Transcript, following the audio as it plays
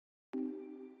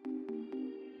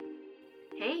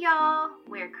Hey y'all,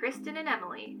 we're Kristen and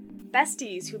Emily,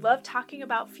 besties who love talking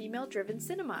about female-driven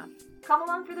cinema. Come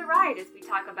along for the ride as we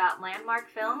talk about landmark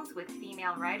films with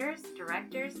female writers,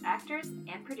 directors, actors,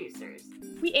 and producers.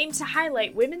 We aim to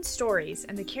highlight women's stories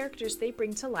and the characters they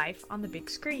bring to life on the big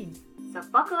screen. So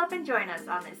buckle up and join us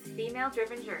on this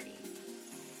female-driven journey.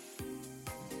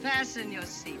 Fasten your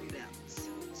seatbelts.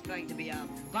 It's going to be a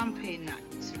bumpy night.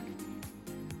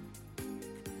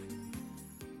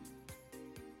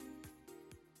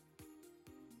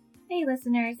 Hey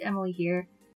listeners, Emily here.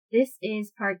 This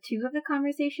is part 2 of the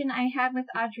conversation I had with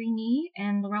Audrey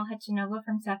and Laurel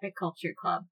from Sapphic Culture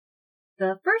Club.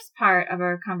 The first part of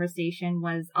our conversation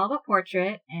was all about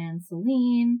Portrait and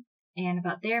Celine and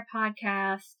about their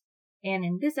podcast. And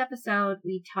in this episode,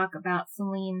 we talk about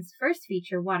Celine's first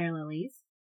feature, Water Lilies,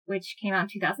 which came out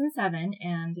in 2007,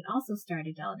 and it also starred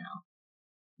Adèle Haenel.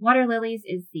 Water Lilies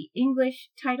is the English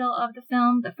title of the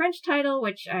film. The French title,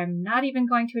 which I'm not even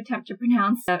going to attempt to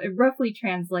pronounce, it roughly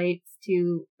translates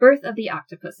to Birth of the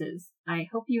Octopuses. I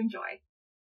hope you enjoy.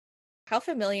 How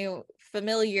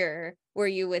familiar were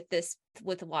you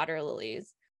with Water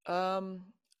Lilies?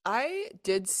 I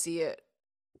did see it,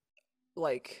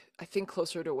 I think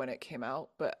closer to when it came out,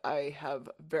 but I have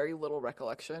very little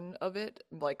recollection of it,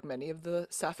 like many of the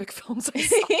Sapphic films I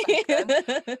saw back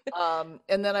then.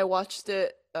 And then I watched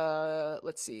it,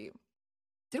 let's see.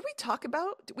 Did we talk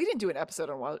about, we didn't do an episode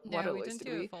on Water Lilies, No, we didn't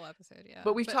do a full episode, yeah.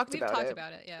 But we've talked about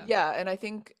it. Yeah. Yeah, and I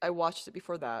think I watched it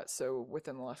before that, so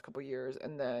within the last couple of years,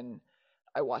 and then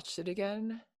I watched it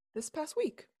again this past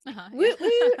week. Uh-huh, yeah.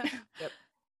 Yep.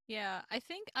 Yeah, I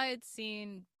think I had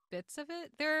seen bits of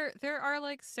it. There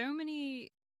are so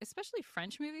many, especially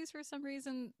French movies for some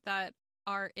reason, that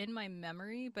are in my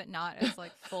memory but not as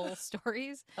full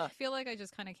stories. I feel like I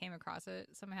just kind of came across it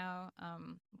somehow,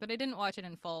 but I didn't watch it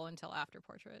in full until after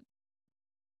Portrait.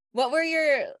 What are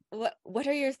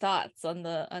your thoughts on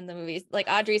the movies,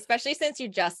 Audrey, especially since you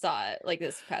just saw it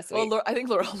this past week? Well, I think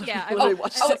Laurel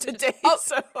watched it today.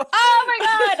 So. Oh my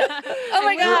god! Oh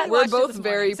my god! We're both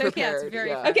very prepared.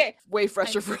 Very okay. Way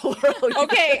fresher for Laurel.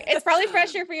 Okay, it's probably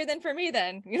fresher for you than for me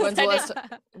then.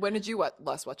 When did you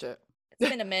last watch it? It's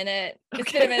been a minute. But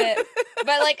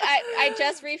I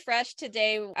just refreshed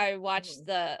today. I watched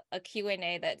a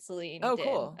Q&A that Celine did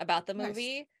about the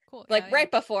movie. Nice. Cool. Right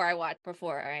before I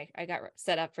got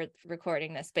set up for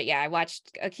recording this. But yeah, I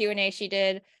watched a Q&A she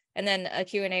did, and then a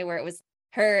Q&A where it was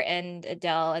her and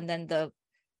Adèle, and then the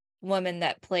woman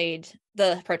that played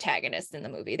the protagonist in the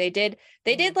movie. They did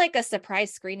a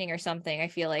surprise screening or something, I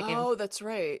feel like. That's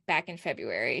right. Back in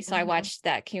February. So I watched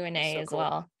that Q&A as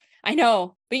well. I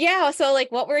know. But yeah, so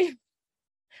what were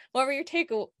your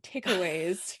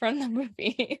takeaways from the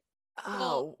movie?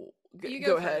 Oh, you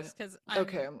go ahead. Because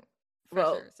okay.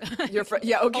 Well, your friend.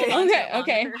 Yeah. Okay.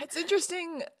 Okay. It's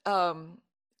interesting.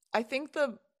 I think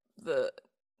not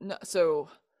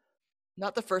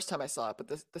the first time I saw it, but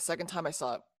the second time I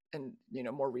saw it, and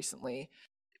more recently,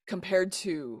 compared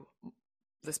to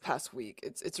this past week,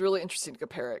 it's really interesting to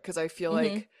compare it because I feel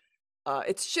like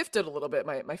it's shifted a little bit,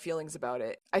 my feelings about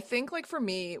it. I think for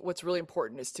me, what's really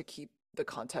important is to keep the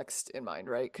context in mind,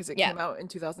 right? Because it came out in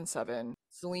 2007.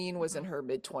 Celine was in her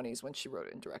mid-20s when she wrote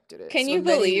it and directed it. Can you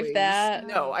believe that?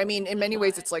 No, I mean, in many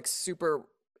ways, it's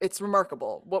it's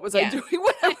remarkable. What was I doing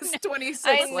when I was 26?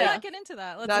 Let's not get into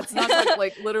that. That's not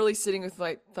literally sitting with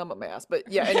my thumb up my ass. But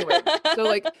yeah, anyway.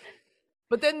 So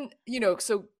but then,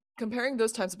 so comparing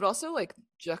those times, but also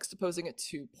juxtaposing it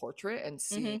to Portrait and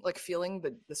seeing feeling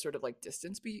the sort of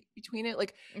distance between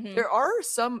it. There are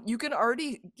some, you can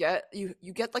already get you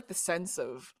get the sense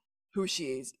of who she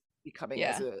is becoming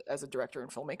as a director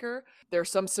and filmmaker. There are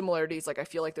some similarities. I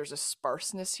feel like there's a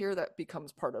sparseness here that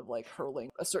becomes part of her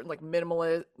a certain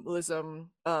minimalism.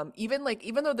 Even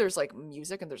though there's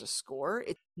music and there's a score,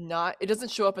 it doesn't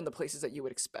show up in the places that you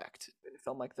would expect in a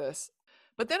film like this.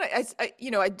 But then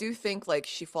I do think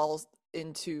she falls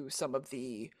into some of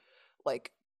the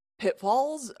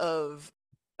pitfalls of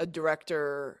a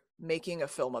director making a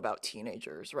film about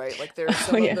teenagers, right? There's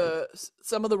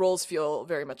some of the roles feel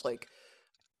very much like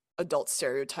adult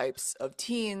stereotypes of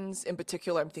teens. In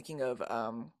particular, I'm thinking of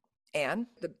Anne,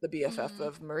 the BFF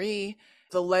of Marie.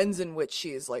 The lens in which she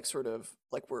is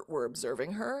we're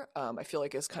observing her, I feel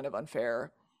is kind of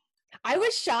unfair. I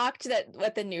was shocked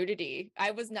with the nudity.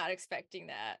 I was not expecting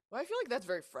that. Well, I feel that's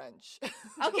very French.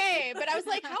 Okay, but I was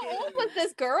how old was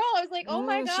this girl? I was oh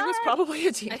my god. She was probably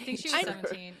a teenager. I think she was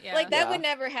 17. Yeah. That would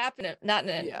never happen, not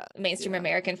in a mainstream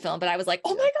American film, but I was oh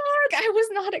my god, I was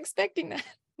not expecting that.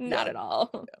 Not at all.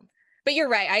 Yeah. But you're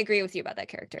right. I agree with you about that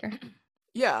character.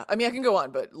 Yeah, I mean, I can go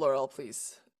on, but Laurel,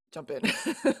 please jump in.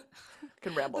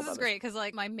 can ramble This about is great because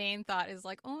like my main thought is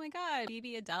like, oh my god,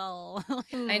 BB Adele.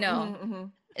 I know. Mm-hmm.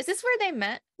 Is this where they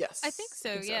met? Yes, I think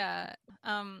so, yeah.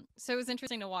 So it was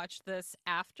interesting to watch this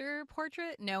after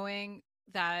Portrait, knowing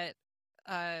that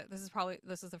this is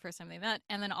the first time they met,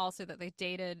 and then also that they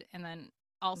dated, and then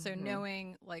also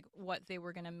knowing like what they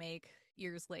were gonna make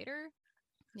years later.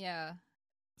 Yeah.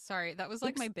 Sorry, that was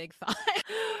like my big thought.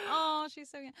 Oh, she's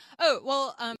so young. Oh,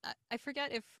 well, I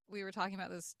forget if we were talking about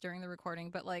this during the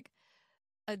recording, but like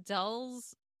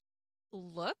Adele's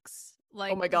looks,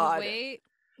 like Oh my God. the way,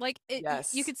 like it,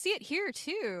 Yes. you could see it here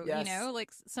too. Yes. You know,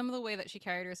 like some of the way that she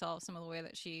carried herself, some of the way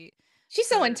that she's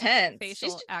so intense.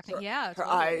 facial acting. Her Totally.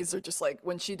 eyes are just like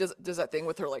when she does that thing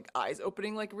with her like eyes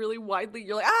opening like really widely.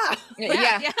 You're like, ah,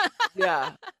 Yeah.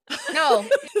 yeah. No,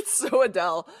 It's so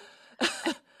Adele.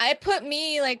 I put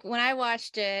me like when I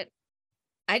watched it,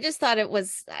 I just thought it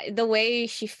was the way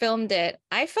she filmed it.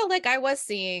 I felt like I was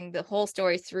seeing the whole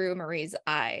story through Marie's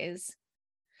eyes.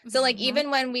 So like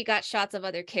even when we got shots of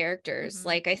other characters,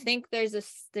 like I think there's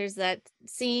that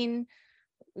scene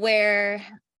where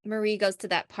Marie goes to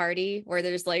that party where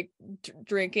there's like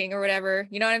drinking or whatever.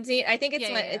 You know what I'm saying? I think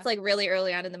it's like really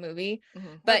early on in the movie.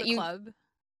 But the club.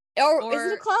 Or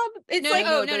is it a club? It's No, like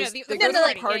no. They go to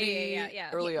the party Yeah.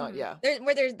 early on. Yeah.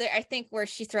 There's I think where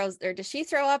she throws, or does she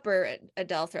throw up or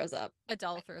Adele throws up?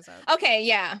 Adele throws up. Okay,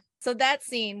 yeah. So that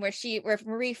scene where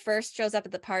Marie first shows up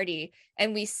at the party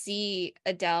and we see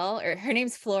Adele, or her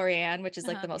name's Floriane, which is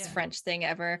like the most French thing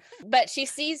ever. But she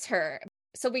sees her.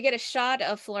 So we get a shot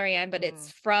of Floriane, but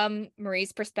it's from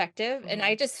Marie's perspective. And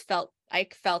I just felt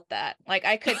that like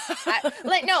I could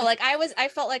I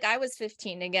felt like I was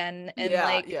 15 again,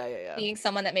 and being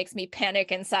someone that makes me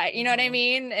panic inside, you know what I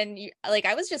mean? And like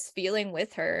I was just feeling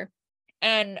with her,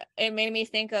 and it made me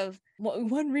think of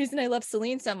one reason I love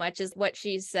Celine so much is what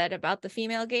she said about the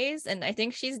female gaze, and I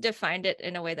think she's defined it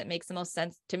in a way that makes the most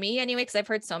sense to me anyway, because I've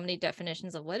heard so many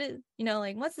definitions of what is,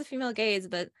 like what's the female gaze,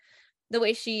 but the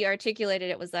way she articulated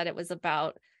it was that it was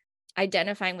about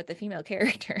identifying with the female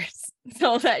characters,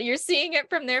 so that you're seeing it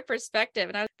from their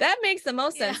perspective. And that makes the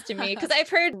most sense to me, because I've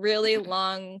heard really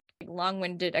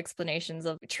long-winded explanations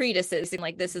of treatises and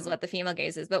like this is what the female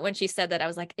gaze is, but when she said that I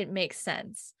was like, it makes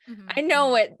sense. I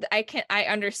know it. I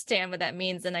understand what that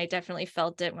means, and I definitely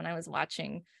felt it when I was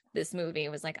watching this movie.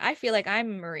 It was like I feel like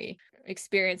I'm Marie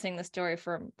experiencing the story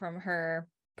from her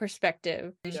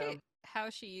perspective. How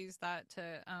she used that to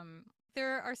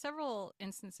there are several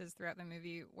instances throughout the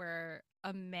movie where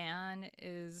a man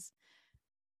is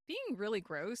being really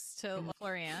gross to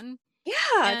Floriane.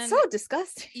 Yeah, it's so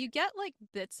disgusting. You get like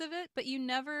bits of it, but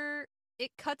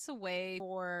it cuts away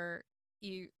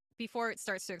before it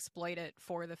starts to exploit it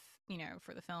for the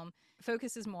film. It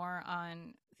focuses more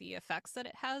on the effects that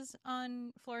it has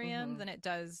on Floriane than it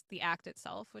does the act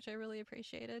itself, which I really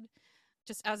appreciated.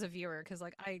 Just as a viewer, because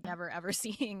like I never ever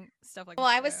seeing stuff like. Well,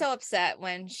 I was so upset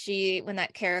when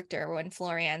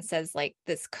Floriane says like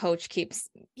this coach keeps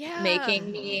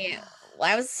making me.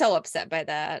 I was so upset by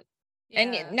that,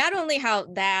 and not only how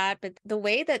that, but the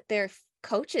way that their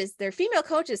female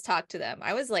coaches talk to them.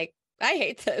 I was like, I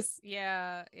hate this.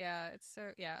 Yeah, it's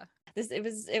so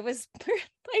It was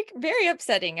like very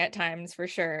upsetting at times for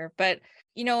sure. But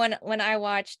when I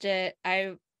watched it,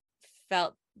 I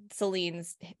felt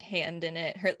Celine's hand in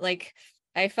it.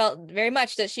 I felt very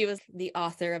much that she was the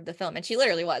author of the film, and she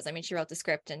literally was. I mean, she wrote the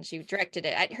script and she directed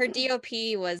it. Her DOP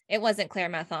wasn't Claire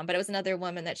Mathon, but it was another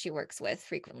woman that she works with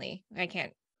frequently. I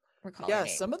can't recall her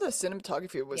name. Some of the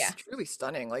cinematography was truly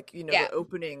stunning. Like the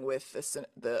opening with the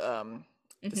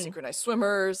synchronized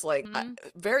swimmers, like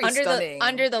very stunning.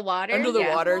 Under the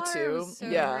water too. So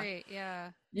great.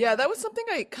 Yeah, that was something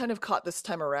I kind of caught this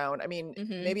time around. I mean,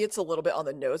 maybe it's a little bit on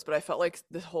the nose, but I felt like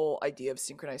the whole idea of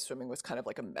synchronized swimming was kind of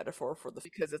like a metaphor for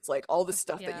because it's like all the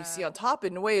stuff that you see on top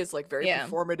in a way is like very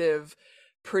performative,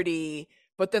 pretty,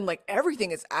 but then like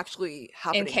everything is actually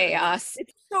happening in chaos.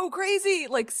 It's so crazy.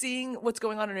 Like seeing what's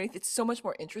going on underneath, it's so much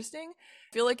more interesting.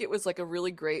 I feel like it was like a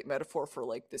really great metaphor for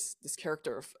like this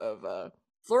character of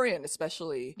Floriane,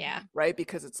 especially. Yeah. Right?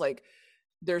 Because it's like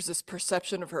there's this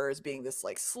perception of her as being this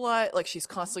like slut, like she's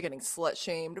constantly getting slut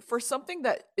shamed for something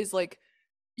that is like,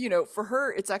 for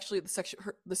her, it's actually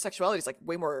the sexuality is like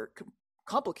way more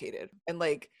complicated. And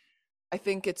like, I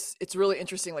think it's really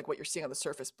interesting, like what you're seeing on the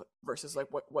surface versus like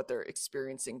what they're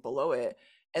experiencing below it.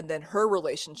 And then her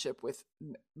relationship with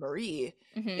Marie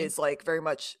is like very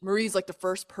much, Marie's like the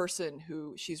first person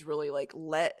who she's really like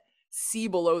let see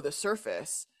below the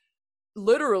surface.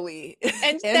 Literally,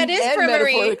 and that is for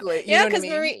Marie. Yeah, because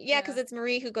Marie. Yeah, because it's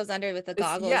Marie who goes under with the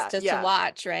goggles to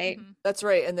watch, right? That's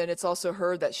right. And then it's also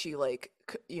her that she like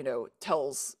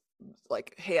tells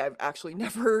like, hey, I've actually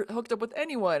never hooked up with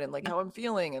anyone, and like how I'm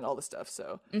feeling and all this stuff.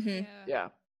 So yeah.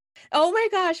 Oh my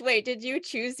gosh, wait, did you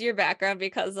choose your background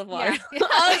because of water? Yeah.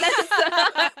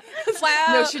 Oh, that's wow.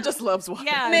 No, she just loves water.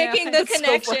 Yeah, Making the That's so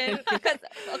connection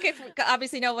funny. because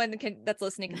obviously no one that's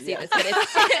listening can see Yeah. this, but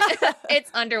it's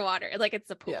it's underwater, like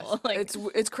it's a pool. Yes. Like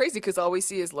It's crazy because all we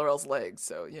see is Laurel's legs,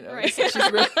 so Right. so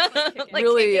she's really, like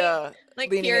really kicking,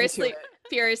 like leaning into it.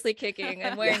 furiously kicking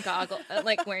and wearing goggles.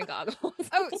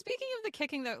 Oh, speaking of the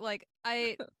kicking though, like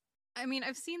I mean,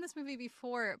 I've seen this movie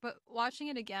before, but watching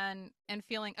it again and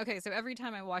feeling okay. So every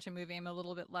time I watch a movie, I'm a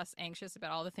little bit less anxious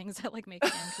about all the things that like make me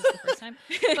anxious the first time.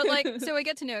 But like, so I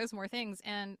get to notice more things,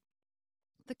 and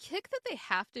the kick that they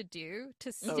have to do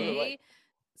to stay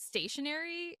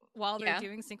stationary while they're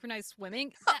doing synchronized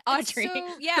swimming. Audrey. So,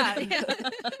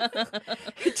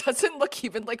 It doesn't look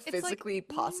even like It's, like, physically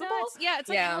possible. nuts. Yeah, it's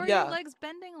like how are your legs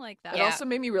bending like that? It Yeah. also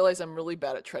made me realize I'm really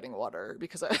bad at treading water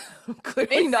because I'm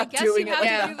clearly I not guess doing you it have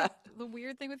like to do that. the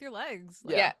weird thing with your legs.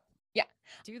 Yeah.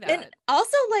 Do that. And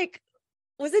also, like,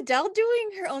 was Adele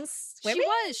doing her own swimming?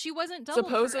 She wasn't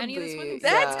doubled for any of the swimming.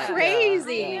 That's scenes.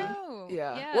 crazy. I know.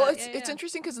 Yeah. Well, it's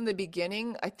interesting because in the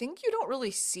beginning, I think you don't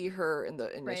really see her in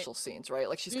the initial scenes, right?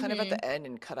 Like she's kind of at the end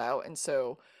and cut out, and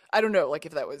so I don't know, like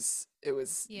if it was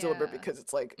deliberate because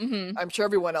it's like I'm sure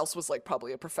everyone else was like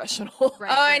probably a professional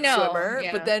I know. swimmer,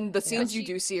 Yeah. but then the scenes you she-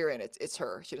 do see her in, it's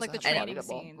her. She doesn't Like the have to training be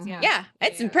double. scenes. Yeah. Yeah,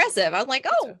 it's impressive. I'm like,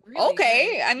 oh, really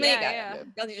okay. good. I mean, Yeah.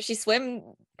 she swim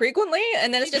frequently,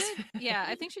 and then it's just Yeah,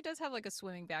 I think she does have like a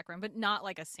swimming background, but not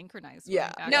like a synchronized swimming Yeah.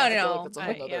 background. No, I no, feel no. like that's a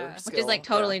whole nother which is like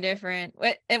skill. totally different.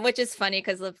 Which is funny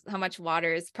because of how much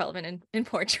water is prevalent in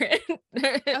portrait.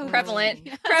 prevalent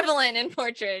in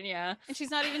portrait. Yeah. And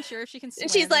she's not even sure if she can swim.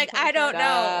 And she's like, I don't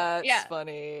know. That's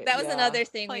funny. That was Yeah. another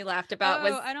thing we laughed about.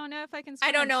 Was I don't know if I can swim.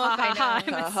 I don't know if I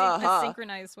know. I'm a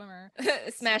synchronized swimmer.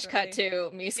 smash cut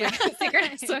to me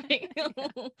synchronized swimming.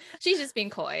 She's just being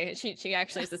coy. She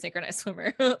actually is a synchronized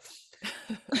swimmer.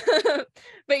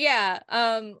 But yeah,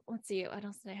 let's see, what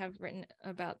else did I have written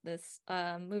about this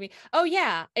movie? Oh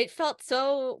yeah, it felt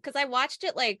so, because I watched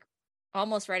it like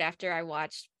almost right after I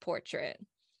watched Portrait.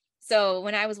 So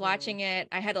when I was watching it,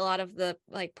 I had a lot of the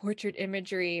like portrait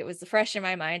imagery. It was fresh in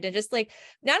my mind, and just like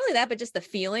not only that, but just the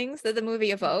feelings that the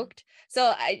movie evoked. So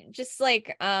I just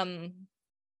like I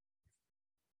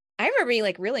remember being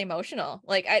like really emotional.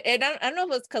 Like I don't know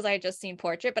if it's because I had just seen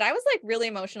Portrait, but I was like really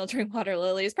emotional during Water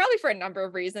Lilies, probably for a number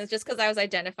of reasons, just because I was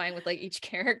identifying with like each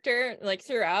character like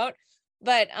throughout.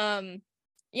 But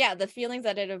yeah, the feelings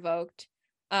that it evoked.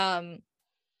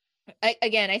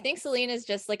 I think Celine is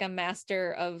just like a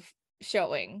master of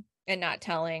showing and not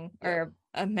telling, or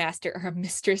a master or a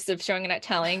mistress of showing and not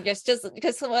telling. Just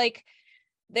because like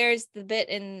there's the bit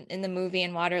in the movie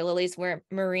in Water Lilies where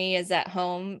Marie is at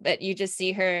home, but you just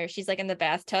see her, she's like in the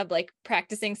bathtub, like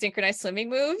practicing synchronized swimming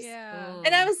moves. Yeah.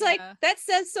 And I was like, that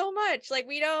says so much. Like,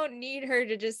 we don't need her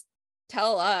to just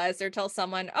tell us or tell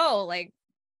someone, oh, like,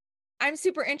 I'm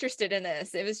super interested in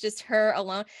this. It was just her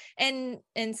alone. And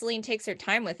Celine takes her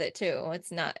time with it too.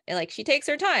 It's not like she takes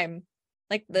her time.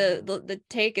 Like the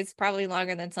take is probably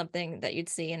longer than something that you'd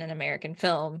see in an American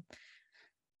film,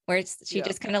 where she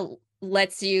just kind of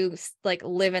lets you like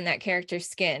live in that character's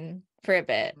skin for a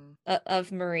bit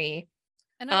of Marie.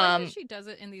 And I like that she does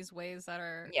it in these ways that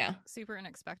are super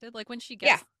unexpected. Like when she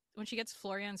gets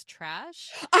Floriane's trash.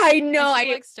 I know.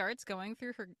 She like starts going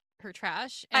through her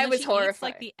trash. And I was horrified. Eats,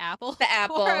 like the apple. The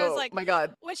apple. I was like, my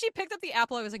God. When she picked up the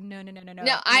apple, I was like, no. No,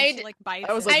 she like bites.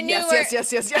 I was like, yes.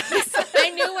 I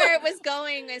knew where it was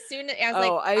going as soon as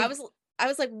I was I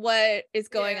was like, what is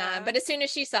going on? But as soon as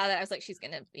she saw that, I was like, she's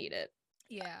gonna eat it.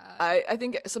 Yeah. I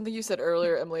think something you said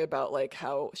earlier, Emily, about like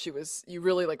how you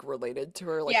really like related to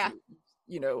her. Like,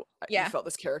 you felt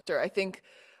this character. I think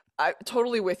I'm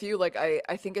totally with you. Like, I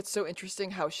think it's so interesting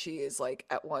how she is like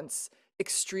at once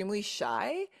extremely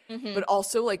shy, but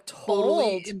also like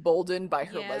totally emboldened by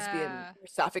her lesbian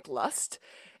sapphic lust.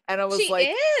 And I was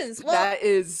that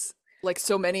is like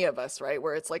so many of us, right?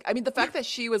 Where it's like, I mean, the fact that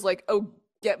she was like, oh,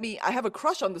 I have a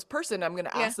crush on this person, I'm gonna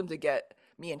ask them to get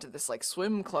me into this like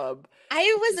swim club.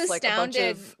 I was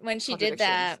astounded when she did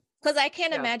that, because I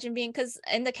can't imagine because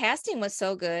and the casting was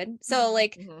so good. So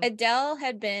like Adele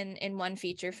had been in one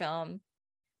feature film,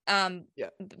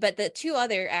 but the two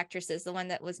other actresses, the one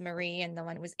that was Marie and the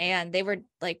one that was Anne, they were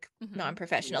like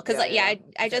non-professional, because I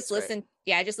just listened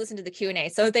to the Q&A.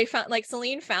 So they found like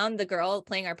Celine found the girl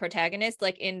playing our protagonist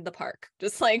like in the park,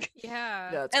 just like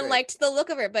and liked the look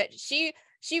of her. But she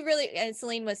really, and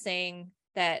Celine was saying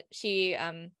that she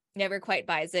never quite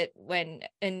buys it when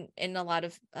in a lot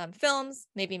of films,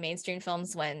 maybe mainstream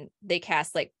films, when they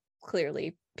cast like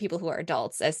clearly people who are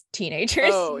adults as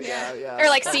teenagers. Oh yeah, yeah. Or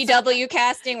like CW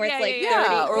casting where it's like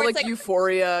 30, or or like it's like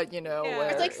Euphoria, you know, Yeah. where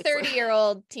it's like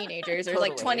 30-year-old teenagers or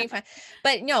like Totally. 25.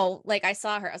 But no, like I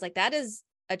saw her, I was like, that is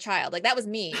a child. Like that was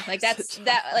me. Like that's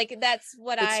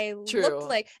what It's I true. looked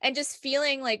like. And just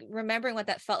feeling like remembering what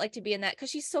that felt like to be in that, because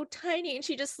she's so tiny and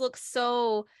she just looks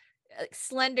so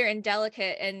slender and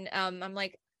delicate. And I'm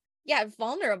like, yeah,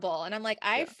 vulnerable. And I'm like,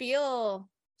 I feel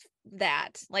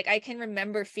that. Like I can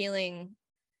remember feeling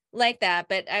like that.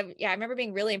 But I remember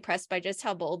being really impressed by just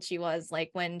how bold she was.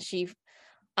 Like when she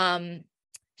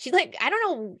like, I don't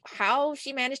know how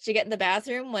she managed to get in the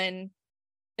bathroom when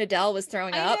Adele was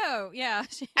throwing up. I know, yeah.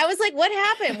 I was like, what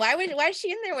happened? Why is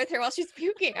she in there with her while she's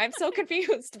puking? I'm so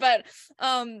confused. But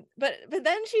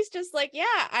then she's just like,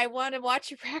 yeah, I want to watch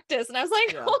you practice. And I was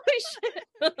like, holy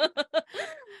shit.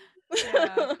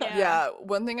 Yeah,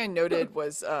 one thing I noted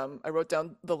was I wrote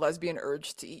down the lesbian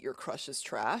urge to eat your crush's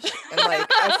trash, and like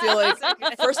I feel like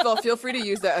first of all, feel free to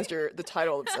use that as the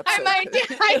title of this episode.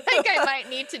 I think I might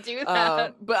need to do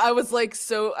that. But I was like,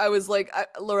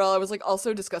 Laurel, I was like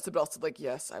also disgusted, but also like,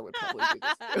 yes, I would probably do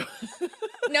this too.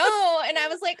 No, and I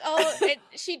was like,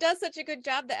 she does such a good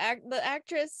job. The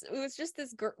actress, it was just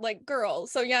this girl,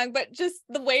 so young, but just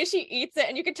the way she eats it,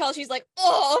 and you can tell she's like,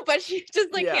 oh, but she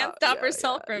just like can't stop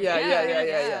herself from yeah.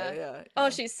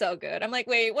 Oh, she's so good. I'm like,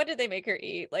 wait, what did they make her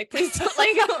eat? Like, please don't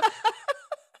like.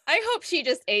 I hope she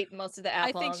just ate most of the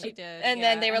apple. I think she did. And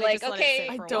then they were like, okay.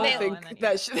 I don't think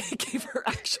that they gave her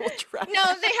actual trash. No,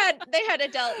 they had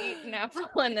Adele eat an apple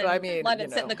and then let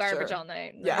it sit in the garbage all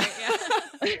night. Yeah.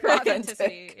 Right? For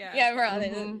authenticity. Yeah, for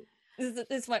authenticity.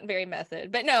 This went very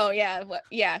method. But no,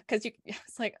 because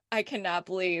it's like, I cannot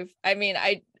believe. I mean,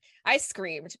 I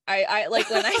screamed. I like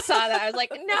when I saw that, I was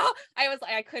like, no,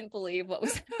 I couldn't believe what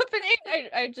was happening.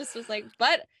 I just was like,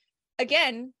 but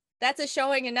again, that's a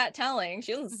showing and not telling.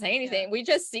 She doesn't say anything. We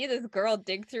just see this girl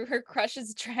dig through her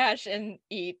crush's trash and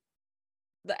eat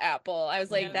the apple. I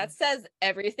was like, that says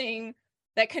everything.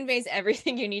 That conveys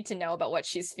everything you need to know about what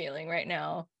she's feeling right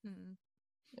now.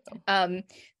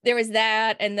 There was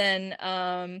that, and then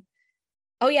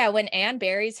when Anne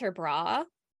buries her bra.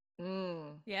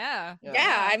 Yeah.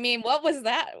 I mean, what was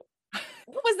that?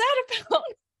 What was that about?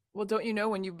 Well, don't you know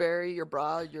when you bury your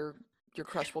bra, your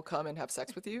crush will come and have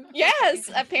sex with you? Yes,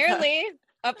 apparently.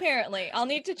 I'll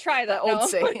need to try that old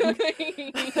saying.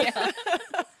 Yeah.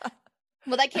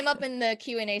 Well, that came up in the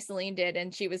Q&A Celine did,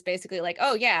 and she was basically like,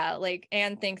 oh yeah, like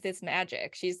Anne thinks it's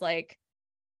magic. She's like,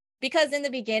 because in the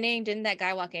beginning, didn't that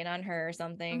guy walk in on her or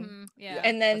something? Mm-hmm. Yeah.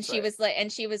 And then she was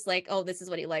like, oh, this is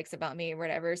what he likes about me or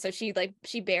whatever. So she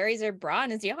buries her bra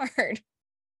in his yard.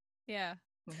 Yeah.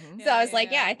 So I was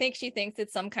like, I think she thinks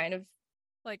it's some kind of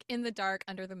like in the dark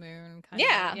under the moon kind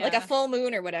of, like a full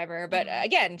moon or whatever. But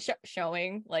again,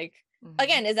 showing like,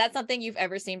 again, is that something you've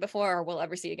ever seen before or will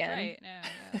ever see again? Right.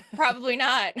 No. Probably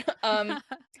not.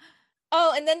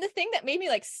 Oh, and then the thing that made me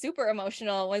like super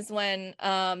emotional was when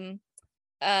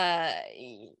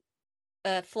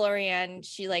Floriane,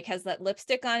 she like has that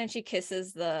lipstick on and she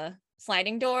kisses the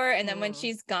sliding door, and then when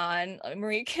she's gone,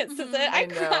 Marie kisses it. I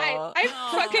cried. I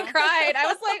fucking cried. I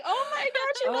was like, oh my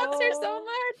god, she loves her so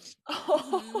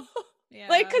much. Yeah.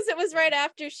 Like, because it was right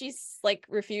after she's like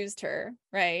refused her,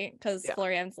 right? Because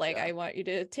Floriane's like, I want you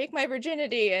to take my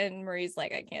virginity, and Marie's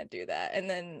like, I can't do that. And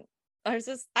then I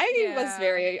was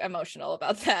very emotional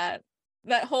about that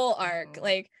whole arc.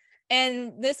 Like,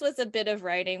 and this was a bit of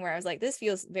writing where I was like, this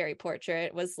feels very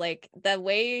portrait. Was like the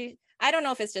way, I don't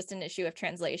know if it's just an issue of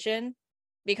translation,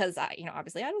 because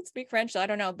obviously I don't speak French, so I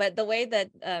don't know. But the way that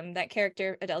that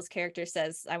character, Adele's character,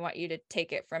 says, I want you to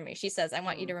take it from me. She says, I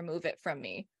want you to remove it from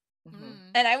me.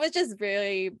 And I was just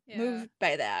really moved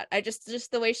by that. I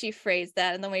just the way she phrased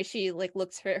that, and the way she like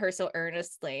looked at her so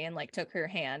earnestly and like took her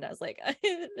hand. I was like,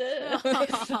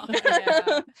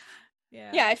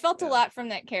 yeah, I felt a lot from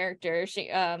that character,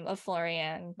 of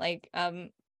Floriane, like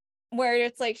where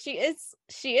it's like she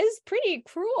is pretty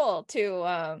cruel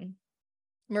to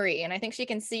Marie, and I think she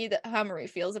can see how Marie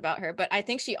feels about her, but I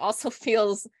think she also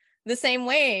feels the same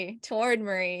way toward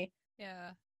Marie.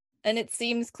 Yeah. And it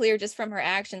seems clear just from her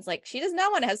actions, like she does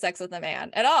not want to have sex with a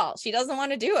man at all. She doesn't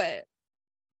want to do it.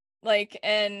 Like,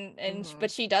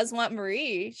 but she does want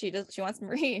Marie. She wants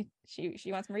Marie.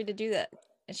 She wants Marie to do that.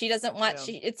 And she doesn't want,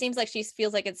 it seems like she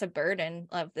feels like it's a burden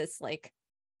of this, like,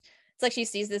 it's like she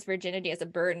sees this virginity as a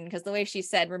burden, because the way she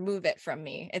said, remove it from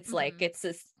me. It's like, it's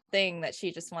this thing that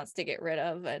she just wants to get rid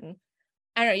of. And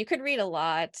I don't know, you could read a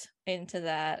lot into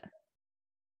that.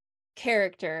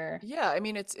 character. Yeah, I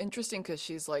mean, it's interesting because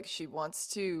she's like, she wants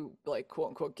to like quote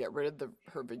unquote get rid of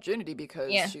her virginity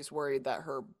because Yeah. she's worried that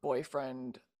her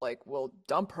boyfriend like will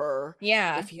dump her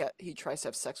Yeah. if he tries to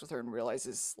have sex with her and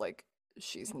realizes like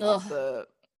she's not Ugh. the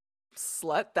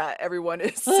slut that everyone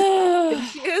is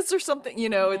thinks she is or something, you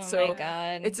know. It's Oh my so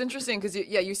God. it's interesting because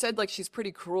you said like she's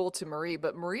pretty cruel to Marie,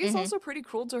 but Marie is also pretty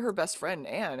cruel to her best friend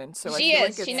Anne, and so I She feel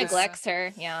is. like She it's neglects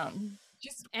her. Yeah.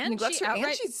 just And neglects she her, and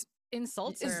outright she's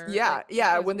insults her. yeah, like,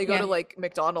 yeah. goes When they go really- to like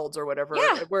McDonald's or whatever,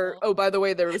 Yeah. where oh by the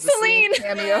way there was a Celine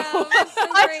Celine. cameo. Yeah, that's so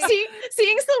I'm great.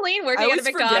 seeing Celine working at a always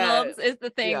forget. McDonald's is the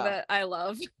thing Yeah. that I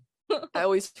love. I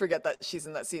always forget that she's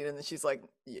in that scene, and then she's like,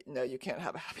 "No, you can't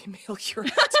have a Happy Meal. You're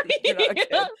not a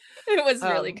kid." It was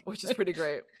really good. Which is pretty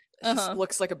great. She Uh-huh.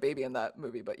 looks like a baby in that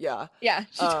movie, but yeah. Yeah.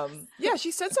 She does. Yeah,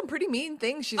 she said some pretty mean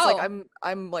things. She's like, Oh.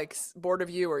 I'm like bored of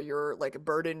you, or you're like a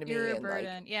burden to me, You're a and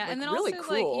burden. like, Yeah, like, and then really also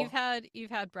cruel. like you've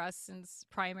had breasts since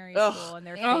primary Ugh. school, and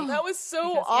they're Oh. fake. That was so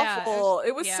Because, yeah, awful.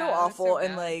 It was yeah, so it was so awful, and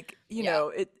bad. like you Yeah. know,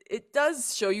 it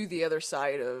does show you the other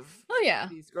side of Oh yeah.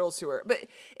 these girls who are, but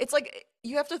it's like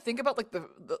you have to think about like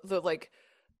the like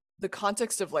the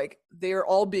context of like they're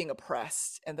all being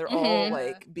oppressed and they're all Mhm.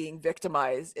 like being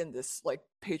victimized in this like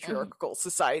patriarchal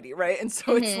society, right? And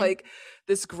so it's Mhm. like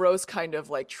this gross kind of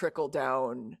like trickle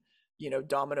down, you know,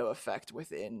 domino effect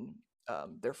within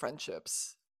their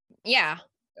friendships. Yeah.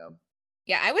 Yeah.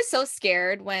 Yeah. I was so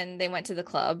scared when they went to the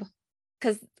club.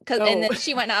 Cause Oh. and then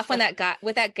she went off when that guy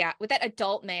with that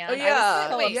adult man. Oh, I yeah.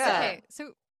 was so Wait, upset. okay,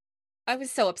 so I was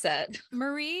so upset.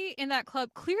 Marie in that club,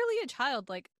 clearly a child.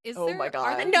 Like, is Oh there? my Are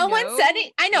God. there No one said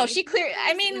it. I know age she clear.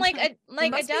 I markers mean, in like that? There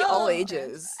must be Adele. all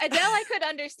ages. Adele, I could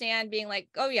understand being like,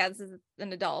 oh yeah, this is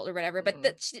an adult or whatever, but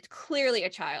that she's clearly a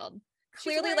child. She's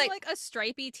Clearly, wearing, like a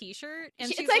stripy T-shirt, and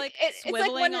It's she's like- like it's like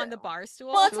swiveling one on of- the bar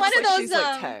stool. well, She it's one looks of like those. she's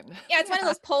like 10 Yeah, it's one of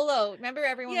those polo. Remember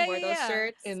everyone Yeah, wore yeah, those yeah.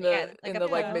 shirts in Yeah, the a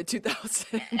like polo. mid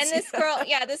 2000s.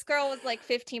 And this girl was like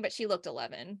 15, but she looked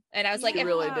 11. And I was like, She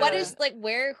really what did. is like,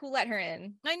 who let her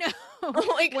in? I know.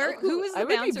 Like, who is I the would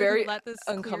be bouncer very who let this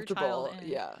queer uncomfortable. child in?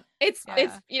 Yeah. It's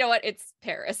Yeah. you know what? It's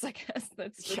Paris, I guess.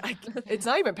 That's Yeah, it's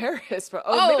not even Paris, but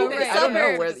Oh, maybe right. I don't know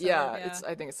Suburb. where. It's a Yeah, suburb, it's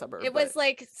I think it's suburb. it was but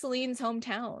like Celine's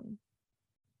hometown.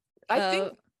 I uh,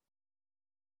 think.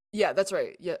 Yeah, that's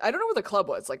right. Yeah, I don't know where the club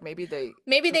was. Like maybe they.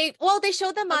 Maybe they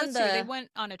showed them Oh, on that's true. They the went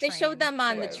on a they train. showed them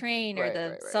on so- the train or Right, the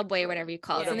right, subway or right. whatever you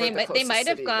call it. Yeah. And Whatever the they closest might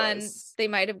have city gone was. they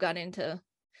might have gone into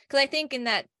because I think in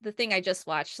the thing I just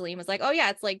watched, Celine was like, oh yeah,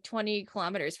 it's like 20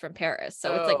 kilometers from Paris.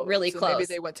 So it's like Oh, really so close. Maybe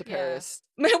they went to Yeah. Paris.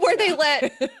 Where they Yeah.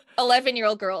 let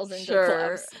 11-year-old girls into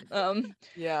Sure. clubs.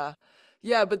 Yeah.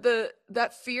 Yeah, but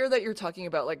that fear that you're talking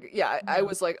about, like, yeah, I Yeah.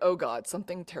 was like, oh God,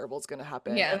 something terrible is gonna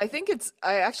happen. Yeah. And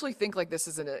I actually think like this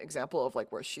is an example of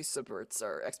like where she subverts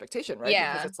our expectation, right?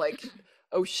 Yeah. Because it's like,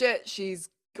 oh shit, she's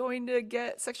going to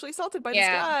get sexually assaulted by this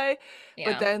Yeah. guy.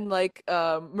 Yeah. But then like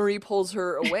Marie pulls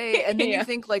her away, and then Yeah. you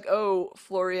think like, oh,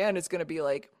 Floriane is gonna be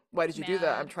like, why did you do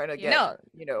that? I'm Mad. trying to Yeah. get, No.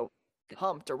 you know,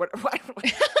 humped or whatever.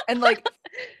 And like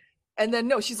and then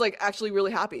no, she's like actually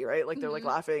really happy, right? Like they're like Mhm.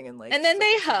 laughing and like And then she's,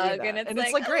 they like, she's doing hug, that. and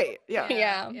it's like, great. Yeah.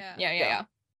 yeah. Yeah. Yeah.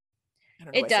 I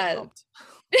don't know It why I said does. humped.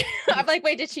 I'm like,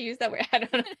 wait, did she use that word? I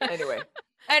don't know. Anyway,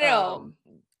 I know.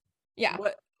 Yeah.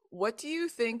 What do you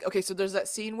think? Okay, so there's that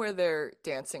scene where they're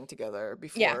dancing together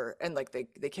before and like they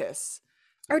kiss.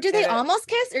 Or do they and I- almost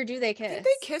kiss or do they I kiss? think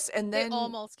they kiss and They then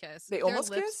almost kiss. they Their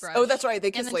almost lips kiss. brush, Oh, that's right. They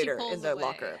and kiss then she later in pulls the away,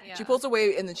 locker. She yeah. pulls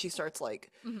away and then she starts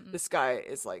like Mhm. this guy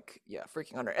is like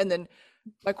freaking on her. And then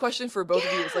my question for both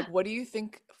of you is like, what do you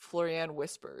think Floriane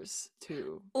whispers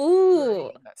to Ooh.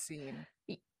 Marie in that scene?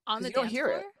 On 'Cause the you don't dance hear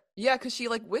floor? it. Yeah, because she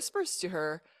like whispers to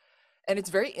her, and it's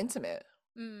very intimate,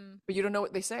 Mm, but you don't know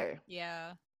what they say.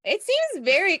 yeah. It seems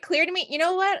very clear to me. You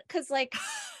know what? Because like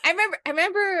I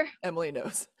remember Emily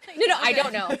knows. no, I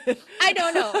don't know. I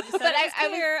don't know. You said But it was I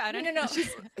clear, was I don't no. know.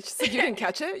 She's like, you didn't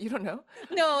catch it? You don't know?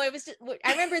 No, it was just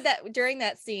I remember that during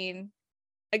that scene,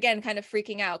 again, kind of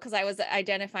freaking out because I was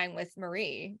identifying with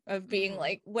Marie of being Mhm.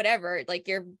 like, whatever, like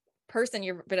your person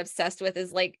you've been obsessed with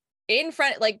is like in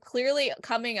front, like clearly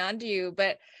coming onto you.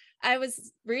 But I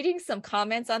was reading some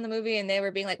comments on the movie and they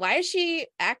were being like, why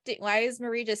is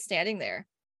Marie just standing there?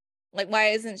 Like, why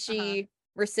isn't she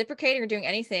reciprocating or doing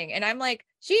anything? And I'm like,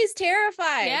 she's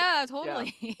terrified. Yeah,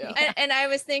 totally. Yeah. And I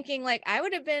was thinking like I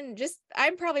would have been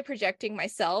I'm probably projecting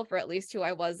myself or at least who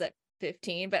I was at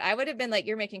 15, but I would have been like,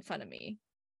 you're making fun of me.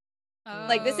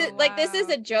 Like this is this is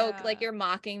a joke. Like you're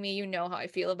mocking me. You know how I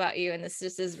feel about you. And this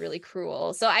just is really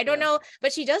cruel. So I don't Yeah. know,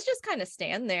 but she does just kind of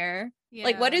stand there.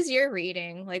 Like, what Yeah. is your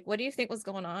reading? Like, what do you think was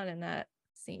going on in that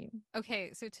scene?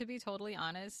 Okay, so to be totally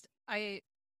honest,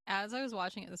 as I was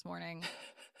watching it this morning,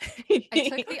 I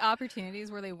took the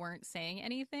opportunities where they weren't saying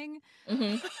anything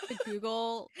Mhm. to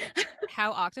Google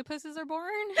how octopuses are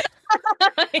born.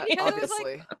 Because I was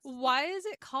Obviously. like, why is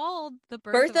it called the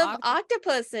Birth of Octopuses?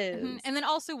 Octopuses. And then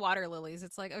also Water Lilies.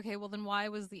 It's like, okay, well then why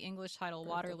was the English title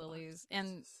Water Lilies?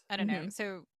 And I don't know.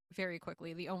 So very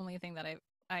quickly, the only thing that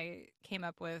I came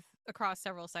up with across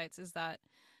several sites is that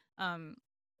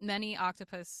many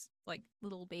octopus like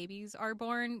little babies are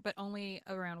born, but only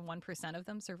around 1% of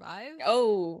them survive.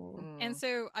 Oh. And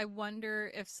so I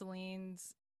wonder if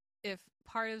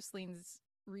part of Celine's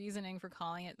reasoning for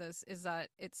calling it this is that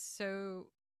it's so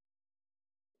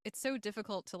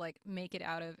difficult to like make it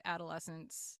out of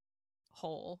adolescence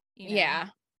whole, you know?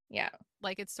 Yeah.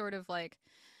 Like it's sort of like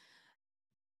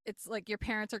it's like your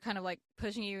parents are kind of like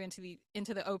pushing you into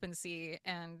the open sea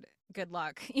and good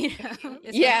luck, you know?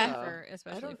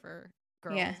 Especially for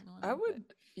girls. Yeah. I would.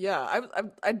 Yeah,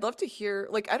 I'd love to hear.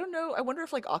 Like, I don't know. I wonder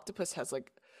if like octopus has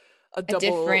like a double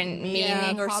different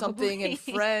meaning or probably. something in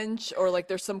French, or like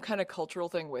there's some kind of cultural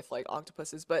thing with like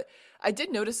octopuses. But I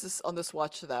did notice this on this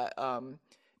watch that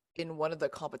in one of the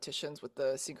competitions with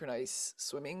the synchronized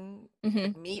swimming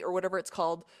like, meet or whatever it's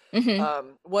called,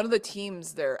 one of the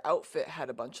teams, their outfit had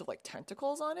a bunch of like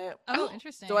tentacles on it. Oh,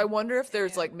 interesting. So I wonder if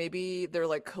there's like maybe they're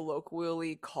like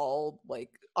colloquially called like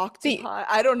octopi.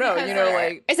 I don't know, you know,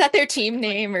 like is that their team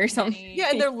name or something?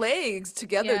 yeah, and their legs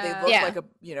together they look like a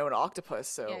an octopus.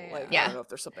 So like I don't know if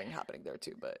there's something happening there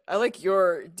too, but I like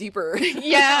your deeper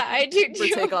I do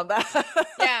deeper take on that.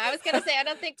 Yeah, I was gonna say I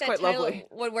don't think that title lovely.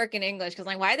 would work in English because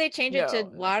like why they change it to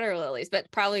Water Lilies, but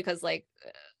probably because like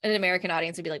an American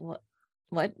audience would be like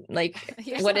what like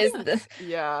what is this?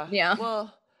 Yeah.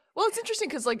 Well, it's interesting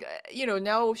because like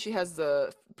now she has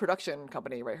the production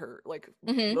company, right? Her like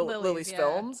Lily's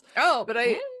Films. Oh, but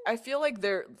I feel like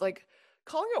they're like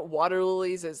calling it Water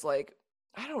Lilies is like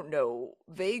I don't know,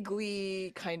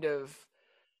 vaguely kind of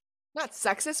not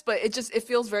sexist, but it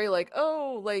feels very like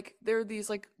like they're these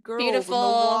like girls beautiful in the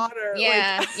water.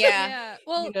 Yeah.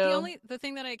 Well, the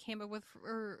thing that I came up with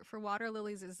for Water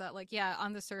Lilies is that like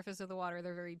on the surface of the water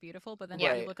they're very beautiful, but then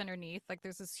if you look underneath, like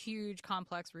there's this huge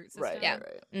complex root system.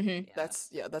 Right.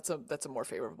 That's a more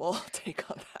favorable take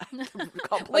on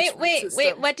that.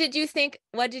 Wait. What did you think?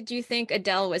 What did you think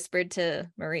Adèle whispered to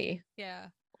Marie? Yeah.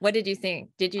 What did you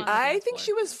think? I think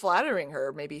she was flattering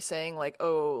her, maybe saying like,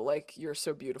 "Oh, like you're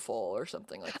so beautiful" or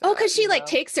something like that. Oh, because she like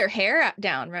takes her hair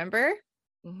down, remember?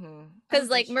 Because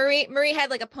like Marie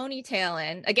had like a ponytail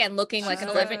in, again looking like an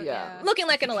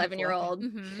 11-year-old.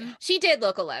 She did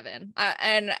look 11,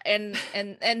 and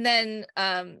then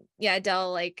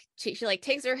Adèle like she like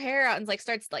takes her hair out and like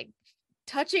starts like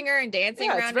touching her and dancing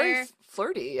around it's very her.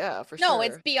 Flirty, for sure. No,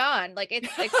 it's beyond. Like it's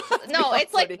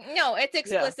it's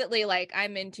explicitly like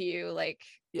I'm into you. Like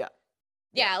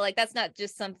like that's not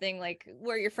just something like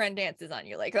where your friend dances on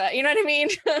you like that. You know what I mean?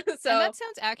 So and that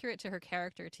sounds accurate to her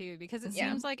character too, because it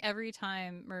seems like every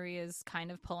time Marie is kind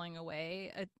of pulling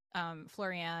away,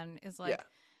 Floriane is like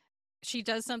she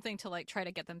does something to like try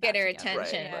to get them back get her together.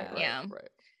 attention. Right.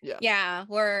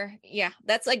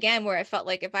 That's again where I felt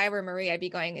like if I were Marie, I'd be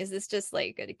going, is this just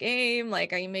like a game?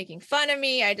 Like, are you making fun of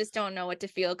me? I just don't know what to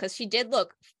feel, because she did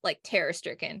look like terror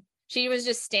stricken. She was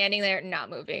just standing there not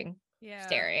moving,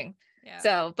 staring.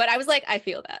 So, but I was like, I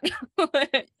feel that.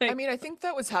 I mean, I think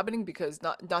that was happening because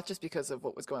not just because of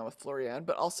what was going on with Floriane,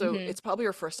 but also it's probably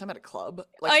her first time at a club.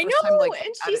 Like, I know, time, like,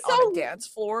 and she's on a dance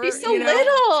floor. She's so little.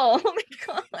 Oh my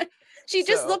god. She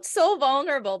just looked so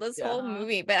vulnerable this whole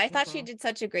movie, but I thought she did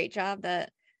such a great job,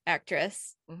 that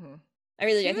actress. I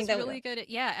think that was really good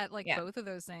at like both of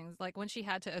those things. Like when she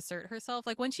had to assert herself,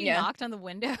 like when she knocked on the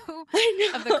window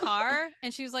of the car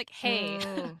and she was like, "Hey,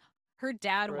 her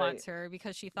dad wants her,"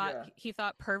 because he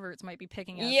thought perverts might be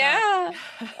picking us up.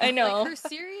 I know. Like her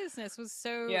seriousness was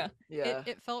so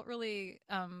it felt really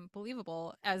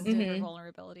believable, as did her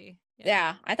vulnerability.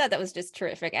 I thought that was just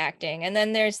terrific acting. And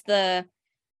then there's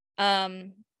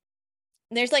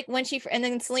like when and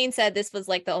then Celine said this was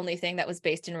like the only thing that was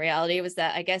based in reality, was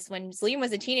that I guess when Celine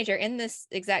was a teenager in this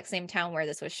exact same town where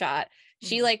this was shot,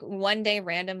 she like one day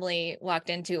randomly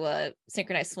walked into a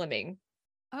synchronized swimming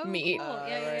meet. Cool.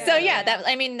 So that,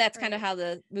 I mean, that's kind of how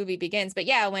the movie begins. But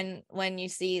when you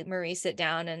see Marie sit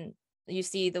down and you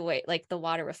see the way like the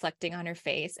water reflecting on her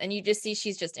face, and you just see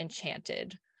she's just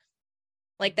enchanted.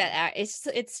 Like that, it's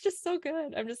just so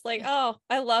good. I'm just like, oh,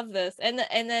 I love this. And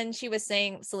then she was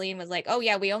saying, Celine was like, oh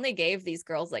yeah, we only gave these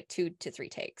girls like 2 to 3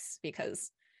 takes because,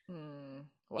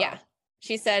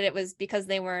 she said it was because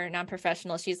they were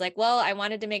non-professional. She's like, well, I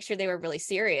wanted to make sure they were really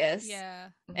serious,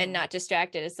 and not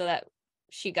distracted, so that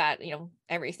she got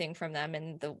everything from them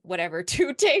in the whatever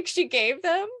 2 takes she gave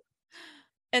them.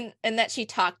 and that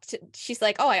she's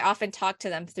like, oh, I often talk to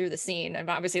them through the scene, and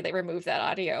obviously they removed that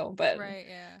audio, but Right,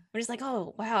 yeah. we're just like,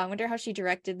 oh wow, I wonder how she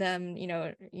directed them,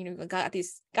 got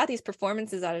these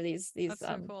performances out of these That's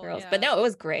so cool, girls. yeah. But no, it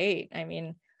was great. I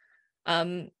mean,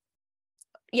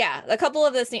 yeah, a couple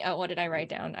of the scenes. Oh, what did I write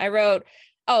down? I wrote,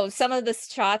 oh, some of the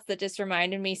shots that just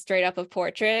reminded me straight up of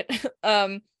Portrait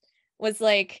was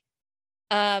like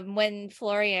when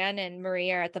Floriane and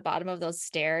Marie are at the bottom of those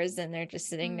stairs and they're just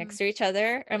sitting next to each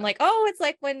other. I'm like, oh, it's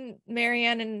like when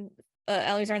Marianne and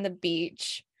Eloise are on the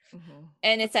beach.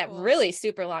 And it's that cool. really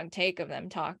super long take of them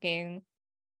talking.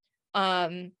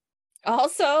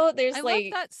 Also, there's I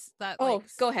like love that oh,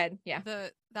 like, go ahead. Yeah.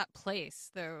 That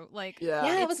place though, like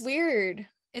Yeah, it was weird.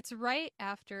 It's right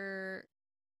after.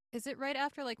 Is it right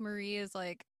after like Marie is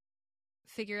like,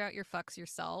 figure out your fucks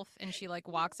yourself, and she like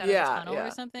walks out of the tunnel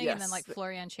or something, and then like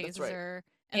Floriane chases her,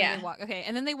 and then they walk. Okay,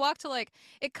 and then they walk to like,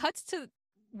 it cuts to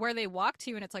where they walk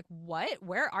to, and it's like, what?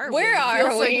 Where are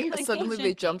we? Like suddenly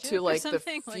they jump to like the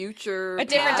future, a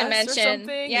different dimension.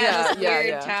 Yeah, weird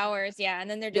yeah. towers. Yeah, and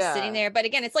then they're just sitting there. But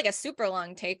again, it's like a super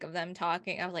long take of them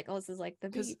talking. I was like, oh, this is like the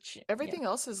beach. Everything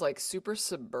else is like super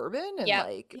suburban and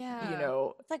like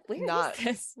it's like, where not is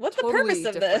this? What's totally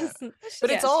the purpose of this?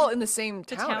 But it's all in the same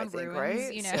town, I think, ruins,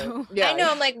 right? you know. So, I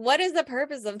know. I'm like, what is the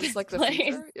purpose of this like the place?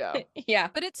 future? Yeah, yeah.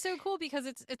 But it's so cool because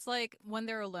it's like when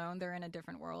they're alone, they're in a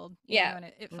different world. You know, and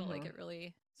it felt like it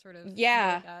really sort of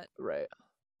yeah, right.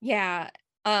 Yeah.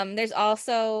 There's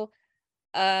also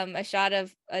a shot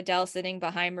of Adele sitting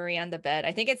behind Marie on the bed.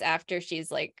 I think it's after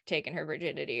she's like taken her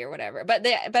virginity or whatever. But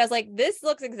I was like, this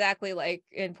looks exactly like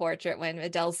in Portrait when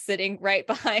Adele's sitting right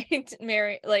behind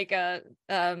Mary, like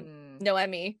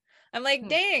Noemi. I'm like,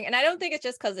 dang. And I don't think it's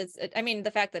just because I mean,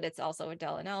 the fact that it's also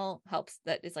Adele Haenel helps,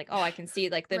 that it's like, oh, I can see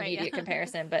like the immediate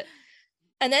comparison. But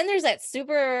and then there's that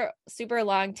super, super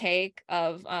long take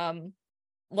of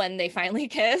when they finally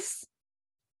kiss.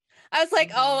 I was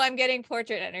like, oh, I'm getting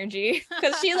Portrait energy,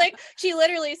 because she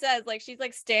literally says, like, she's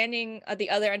like standing at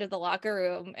the other end of the locker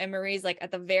room and Marie's like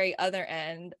at the very other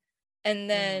end, and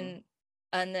then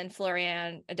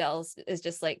Floriane, Adele's, is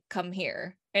just like, come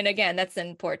here. And again, that's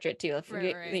in Portrait too.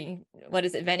 What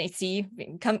is it, Venice?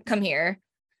 Come here.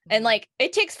 And like,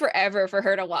 it takes forever for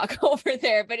her to walk over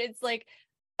there, but it's like,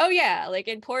 oh yeah, like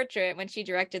in Portrait, when she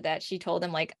directed that, she told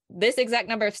him like, this exact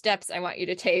number of steps I want you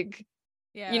to take.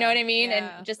 Yeah, you know what I mean?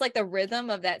 Yeah. And just like the rhythm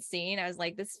of that scene, I was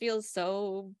like, this feels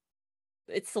so,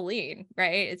 it's Celine,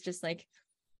 right? It's just like,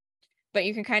 but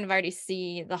you can kind of already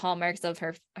see the hallmarks of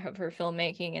her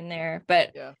filmmaking in there.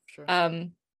 But yeah, sure.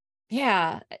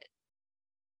 Yeah.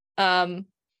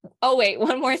 Oh wait,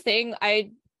 one more thing.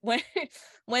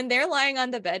 When they're lying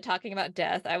on the bed talking about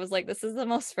death, I was like, this is the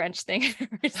most French thing I've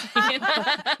ever seen.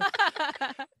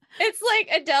 It's like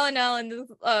Adele and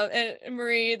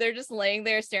Marie, they're just laying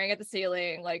there staring at the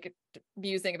ceiling, like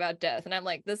musing about death. And I'm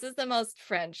like, this is the most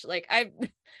French. Like,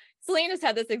 Celine has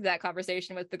had this exact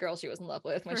conversation with the girl she was in love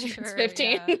with when she was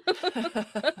 15. Yeah.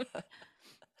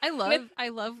 I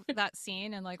love that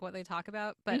scene and like what they talk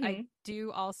about, but I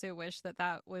do also wish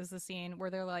that was the scene where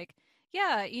they're like,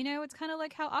 yeah, you know, it's kind of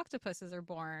like how octopuses are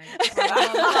born. Just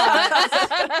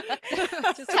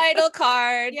title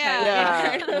card.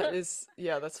 Yeah. That is,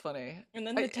 that's funny. And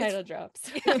then the title drops.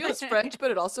 It feels French,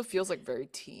 but it also feels like very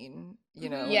teen, you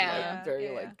know? Yeah. Like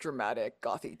very like dramatic,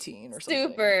 gothy teen or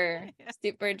something.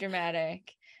 Super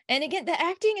dramatic. And again, the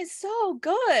acting is so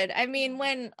good. I mean,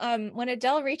 when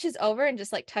Adele reaches over and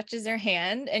just like touches her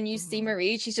hand, and you see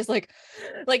Marie, she's just like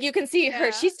you can see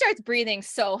her. She starts breathing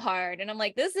so hard, and I'm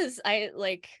like,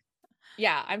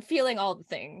 I'm feeling all the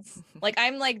things. Like,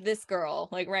 I'm like this girl,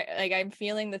 like, right, like I'm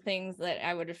feeling the things that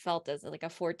I would have felt as like a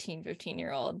 14,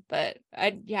 15-year-old. But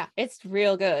it's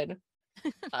real good.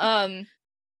 What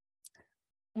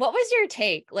was your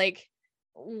take? Like,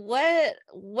 what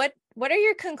are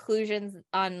your conclusions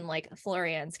on like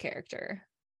Floriane's character,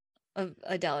 of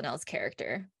Adèle Haenel's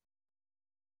character?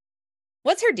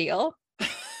 What's her deal?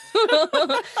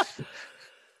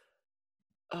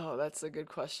 Oh, that's a good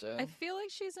question. I feel like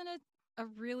she's in a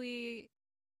really,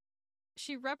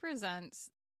 she represents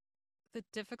the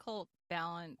difficult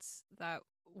balance that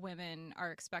women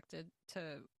are expected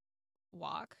to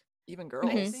walk. Even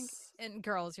girls. I think, and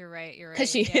girls, you're right.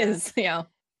 Because she is, Yeah,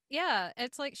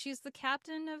 it's like she's the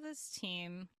captain of this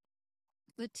team.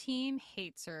 The team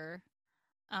hates her,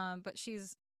 but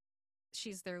she's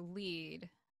their lead.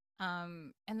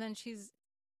 And then she's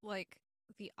like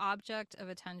the object of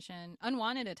attention,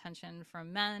 unwanted attention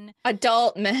from men.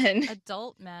 Adult men.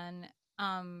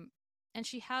 And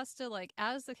she has to, like,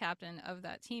 as the captain of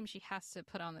that team, she has to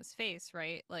put on this face,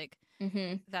 right? Like,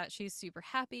 that she's super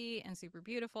happy and super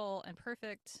beautiful and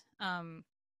perfect.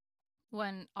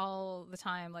 when all the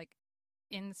time, like,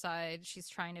 inside she's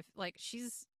trying to, like,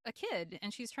 she's a kid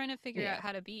and she's trying to figure out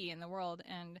how to be in the world,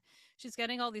 and she's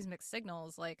getting all these mixed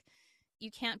signals. Like, you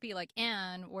can't be like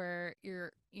Anne, where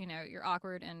you're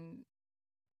awkward and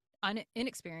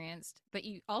inexperienced, but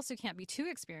you also can't be too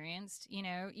experienced. You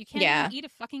can't even eat a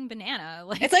fucking banana.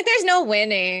 Like, it's like there's no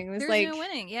winning. There's like, no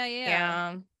winning.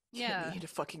 Yeah. Can't eat a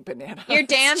fucking banana. You're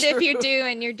damned if you do,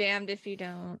 and you're damned if you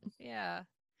don't. Yeah.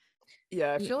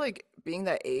 Yeah, I feel like being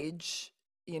that age,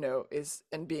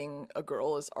 and being a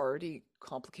girl is already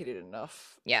complicated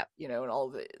enough. Yeah. And all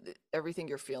the everything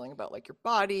you're feeling about, like, your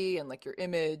body and, like, your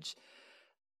image,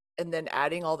 and then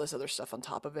adding all this other stuff on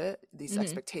top of it, these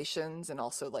expectations, and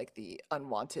also, like, the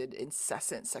unwanted,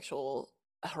 incessant sexual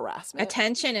harassment,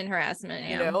 attention and harassment,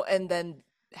 and then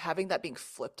having that being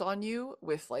flipped on you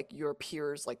with, like, your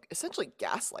peers, like, essentially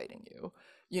gaslighting you,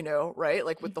 right?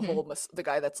 Like, with the whole the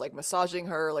guy that's, like, massaging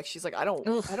her, like, she's like, I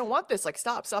don't want this, like,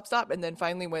 stop, and then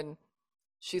finally when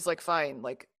she's like, fine,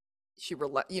 like, she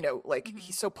like,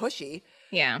 he's so pushy.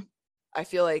 I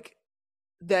feel like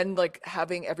then, like,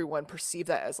 having everyone perceive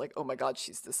that as, like, oh my god,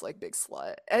 she's this, like, big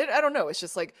slut. And I don't know, it's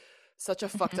just, like, such a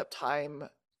fucked up time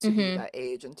to be that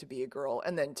age and to be a girl,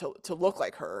 and then to look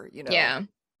like her,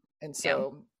 and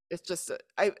so it's just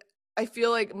I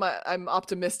feel like I'm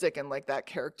optimistic, and, like, that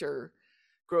character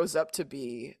grows up to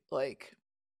be, like,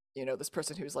 this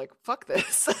person who's like, fuck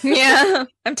this.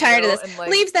 I'm tired of this, and, like,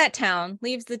 leaves the town,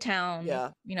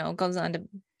 goes on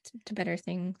to better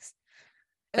things.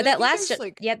 But that last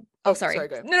sorry.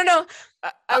 No.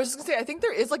 I was just gonna say, I think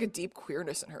there is, like, a deep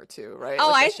queerness in her too, right?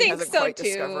 Oh, like, I think hasn't so quite too.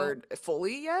 Discovered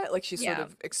fully yet. Like, she's sort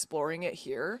of exploring it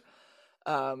here,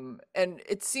 and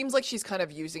it seems like she's kind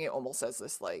of using it almost as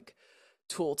this, like,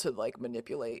 tool to, like,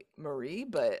 manipulate Marie.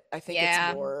 But I think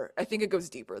it's more. I think it goes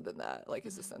deeper than that. Like,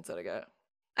 is the sense that I get.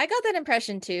 I got that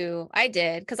impression too. I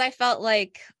did, because I felt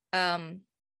like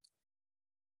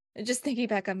just thinking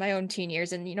back on my own teen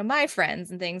years and my friends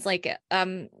and things, like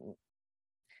I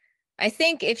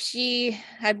think if she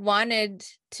had wanted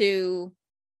to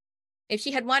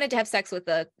have sex with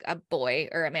a boy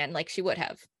or a man, like, she would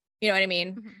have, you know what I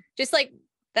mean? Just like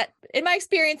that, in my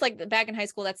experience, like, back in high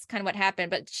school, that's kind of what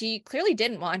happened, but she clearly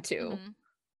didn't want to.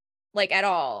 Like, at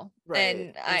all. Right.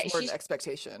 And it's more an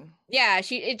expectation.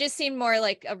 It just seemed more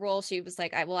like a role. She was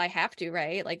like, I have to,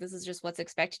 right? Like, this is just what's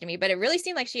expected of me. But it really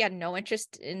seemed like she had no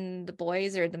interest in the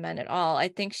boys or the men at all. I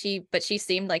think she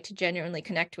seemed like to genuinely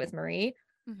connect with Marie.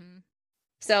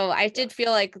 So I did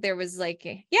feel like there was, like,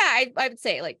 I would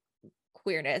say, like,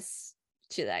 queerness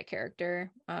to that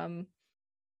character. I don't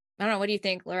know. What do you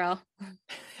think, Laurel?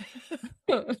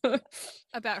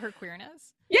 About her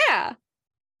queerness? Yeah.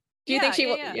 Do you think she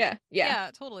will?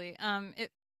 Yeah, totally. And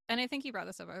I think you brought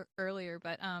this up earlier,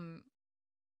 but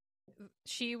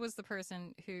she was the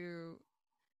person who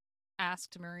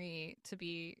asked Marie to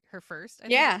be her first. I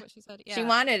think that's what she said. Yeah. She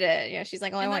wanted it. Yeah, she's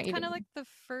like, I want you to. That's kind of like the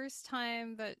first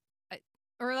time that,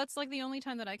 or that's, like, the only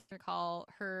time that I can recall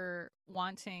her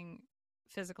wanting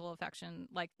physical affection,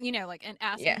 like, and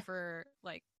asking for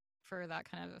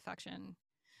that kind of affection.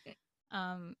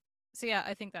 So yeah,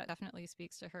 I think that definitely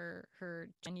speaks to her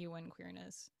genuine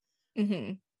queerness.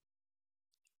 I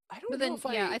don't know if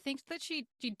I think that she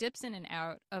dips in and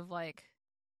out of, like,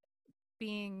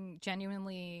 being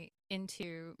genuinely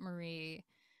into Marie,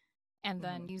 and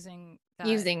then using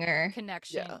her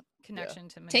connection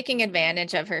to taking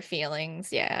advantage of her feelings.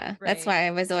 Right. That's why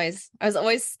I was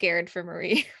always scared for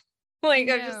Marie. Like,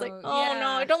 I'm just like,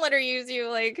 no, don't let her use you.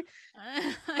 Like,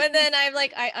 but then I'm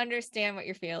like, I understand what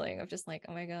you're feeling. I'm just like,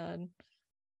 oh my god.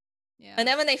 Yeah. And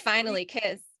then when they finally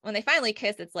kiss,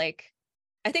 it's like,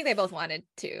 I think they both wanted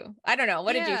to. I don't know.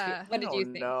 What did you feel? What did you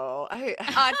think? No, Audrey,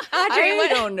 I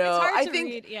don't know. It's hard I to think,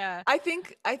 read. Yeah. I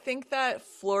think that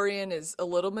Floriane is a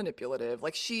little manipulative.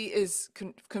 Like, she is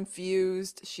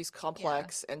confused. She's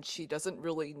complex, and she doesn't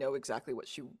really know exactly what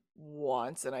she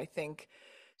wants. And I think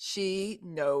she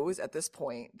knows at this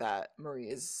point that Marie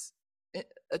is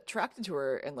attracted to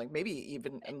her, and, like, maybe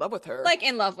even in love with her. Like,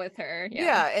 in love with her.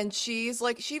 Yeah. And she's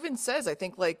like, she even says, I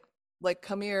think, like,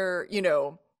 come here,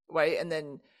 right? And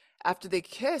then after they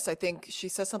kiss, I think she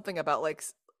says something about, like,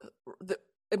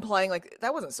 implying, like,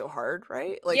 that wasn't so hard,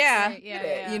 right? Like,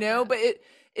 but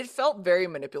it felt very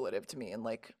manipulative to me, and,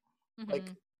 like, like,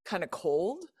 kind of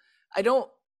cold. I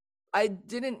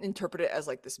didn't interpret it as,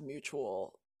 like, this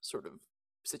mutual sort of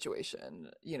situation,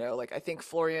 like, I think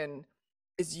Floriane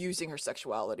is using her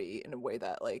sexuality in a way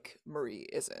that, like, Marie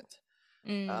isn't.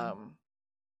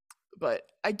 But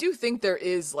I do think there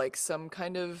is, like, some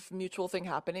kind of mutual thing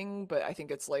happening, but I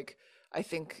think it's, like, I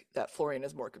think that Floriane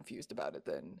is more confused about it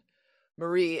than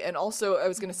Marie. And also, I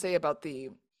was going to say about the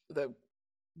the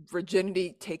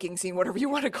virginity taking scene, whatever you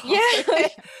want to call Yeah.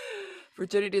 it.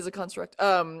 Virginity is a construct.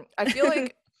 I feel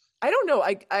like I don't know.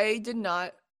 I did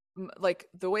not like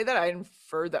the way that I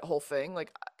inferred that whole thing.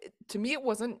 Like to me, it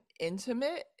wasn't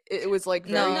intimate. It was like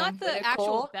very No. Not the actual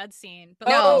clinical. bed scene, but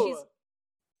No. like when she's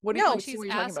What do you No, when what she's were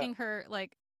you talking asking about? her,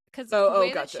 like, because Oh, the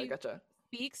way gotcha, that she gotcha.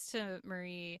 speaks to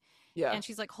Marie, Yeah. and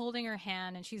she's like holding her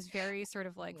hand, and she's very sort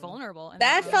of like vulnerable. In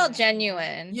That moment, felt you know?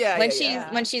 genuine. Yeah, when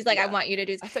yeah, she's like, I Yeah. want you to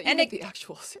do. I thought you And meant it, the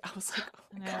actual. I was like, oh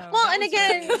my No, god. well, that and was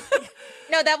again, very-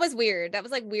 no, that was weird. That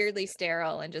was like weirdly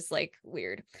sterile and just like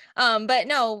weird. But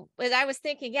no, as I was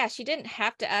thinking, yeah, she didn't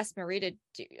have to ask Marie to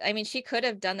do. I mean, she could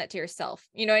have done that to herself.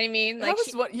 You know what I mean? That Like, was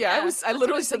she, what. Yeah, yeah, I that's what I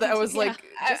literally was said that. I thinking was too, like,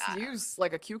 yeah. just use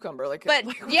like a cucumber. Like, but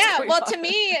like, what's yeah, going well, on? to me,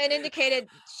 it indicated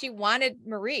she wanted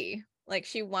Marie. Like,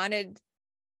 she wanted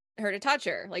her to touch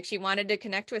her. Like, she wanted to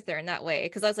connect with her in that way.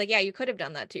 Because I was like, yeah, you could have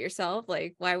done that to yourself.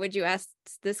 Like, why would you ask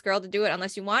this girl to do it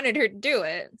unless you wanted her to do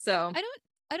it? So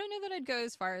I don't know that I'd go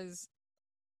as far as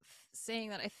saying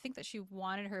that I think that she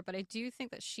wanted her, but I do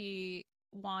think that she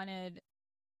wanted.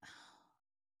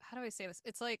 How do I say this?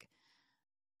 It's like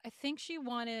I think she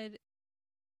wanted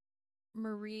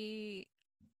Marie.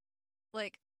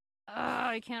 Like,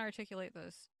 I can't articulate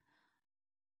this.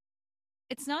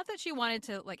 It's not that she wanted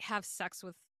to like have sex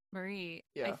with Marie.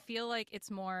 I Yeah. feel like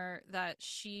it's more that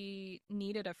she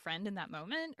needed a friend in that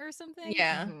moment or something.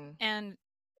 yeah. Mhm. And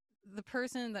the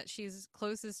person that she's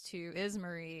closest to is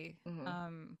Marie.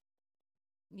 Mhm.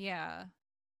 Yeah.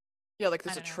 Yeah, like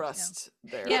I there's a don't know, yeah. trust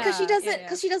there. Yeah, because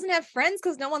Yeah. she doesn't have friends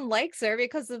because no one likes her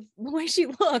because of the way she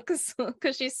looks.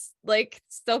 Because she's like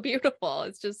so beautiful.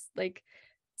 It's just like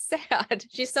sad.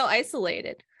 She's so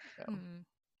isolated. Mm.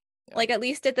 Yeah. Like at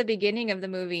least at the beginning of the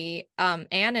movie, Anne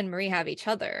and Marie have each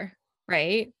other,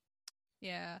 right?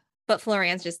 Yeah. But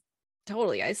Floriane's just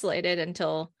totally isolated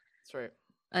until That's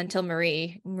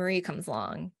right. Marie comes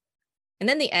along. And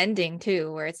then the ending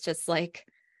too, where it's just like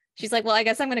she's like, well, I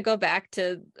guess I'm gonna go back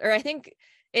to, or I think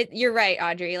you're right,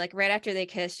 Audrey. Like right after they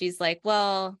kiss, she's like,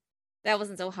 well, that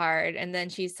wasn't so hard. And then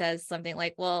she says something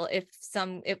like, well, if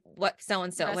what so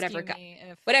and so, Rescue whatever guy, me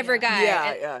if, whatever yeah. guy.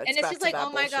 Yeah, and, yeah. and It's it's back just to like, that oh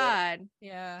my bullshit. God.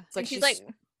 Yeah. It's like And she's like,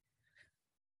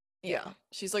 yeah,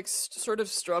 she's like sort of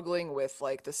struggling with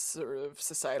like the sort of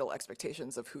societal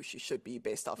expectations of who she should be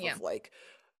based off Yeah. of like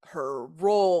her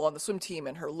role on the swim team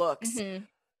and her looks, mhm.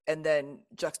 and then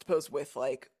juxtaposed with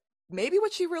like maybe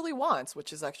what she really wants,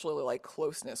 which is actually like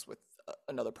closeness with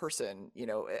another person, you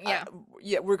know. Yeah.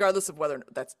 Yeah, regardless of whether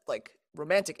that's like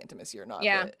romantic intimacy or not.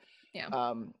 Yeah. But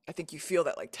Yeah. I think you feel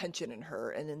that like tension in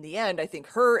her, and in the end I think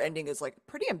her ending is like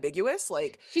pretty ambiguous.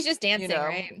 Like, She's just dancing, you know,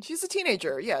 right? she's a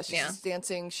teenager. Yeah, she's Yeah. just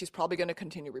dancing. She's probably going to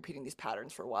continue repeating these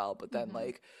patterns for a while, but then Mhm.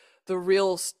 like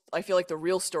I feel like the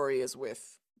real story is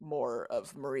with more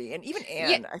of Marie and even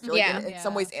Anne. I feel like in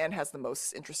some Yeah. ways Anne has the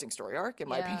most interesting story arc in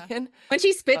my Yeah. opinion. When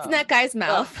she spits in that guy's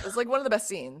mouth. It's like one of the best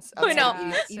scenes. I know. Eating,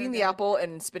 Yeah, so eating the good. apple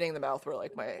and spitting in the mouth were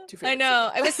like my two favorite I know.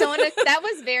 scenes. It was so that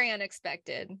was very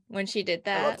unexpected when she did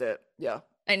that. I loved it. Yeah.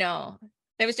 I know.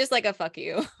 It was just like a fuck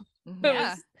you. Mhm. It Yeah.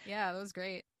 was- Yeah, that was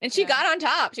great. And she Yeah. got on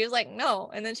top. She was like, no.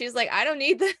 And then she was like, I don't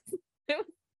need this. It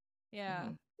Yeah.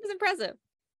 Mhm. was impressive.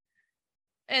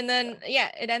 And then,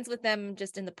 yeah, it ends with them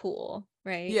just in the pool,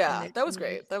 right? Yeah, And that was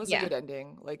great. That was yeah. a good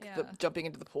ending. Like the Yeah. jumping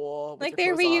into the pool, with like your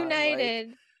they're clothes on, like,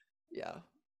 reunited. yeah.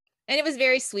 And it was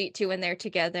very sweet too when they're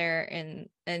together and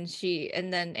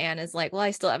then Anne is like, well,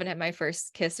 I still haven't had my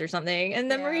first kiss or something. And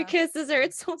then Marie Yeah. kisses her.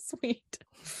 It's so sweet.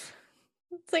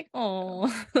 It's like, oh.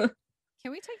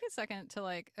 Can we take a second to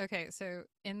like, okay, so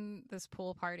in this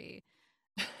pool party,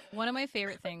 one of my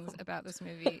favorite things about this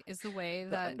movie is the way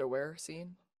The that, underwear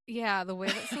scene. yeah, the way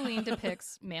that Celine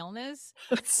depicts maleness.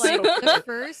 It's Like so the good.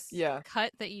 first Yeah.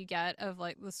 cut that you get of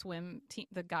like the swim team,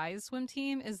 the guys' swim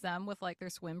team is them with like their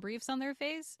swim briefs on their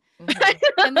face. Mhm.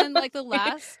 And then like the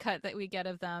last cut that we get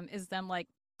of them is them like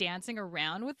dancing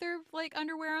around with their like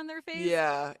underwear on their face.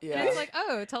 Yeah, And yeah. it's like,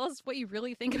 oh, tell us what you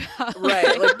really think about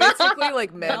Right, like basically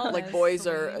like men, like Maleness, boys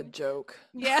are a Celine. joke.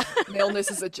 Yeah. Maleness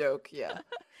is a joke. Yeah.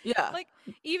 Yeah. Like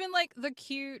even like the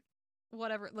cute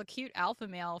alpha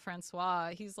male Francois,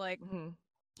 he's like Mhm.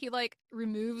 he like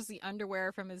removes the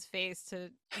underwear from his face to,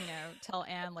 you know, tell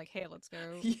Anne like, hey, let's go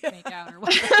Yeah. make out or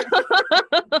whatever.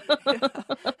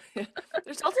 Yeah.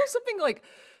 There's also something like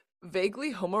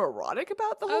vaguely homoerotic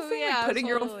about the whole Oh, thing, yeah, like putting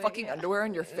your own totally, fucking yeah. underwear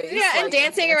on your face. Yeah, and like,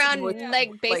 dancing around with,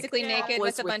 like basically like, naked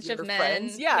with topless a bunch of your men.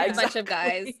 friends. Yeah, a bunch of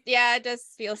guys. exactly. Yeah, it does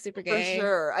feel super For gay.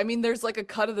 sure. I mean, there's like a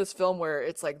cut of this film where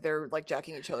it's like they're like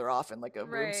jacking each other off in like a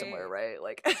room somewhere, right?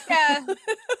 Like, Yeah.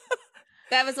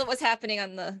 That was what was happening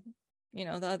on the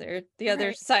the other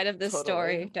Right. side of this Totally.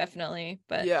 story, definitely.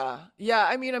 But yeah.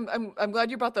 I mean, I'm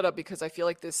glad you brought that up because I feel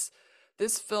like this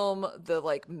film, the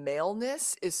like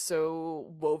maleness is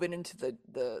so woven into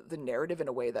the narrative in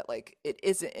a way that like it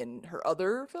isn't in her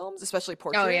other films, especially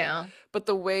Portrait. oh yeah, But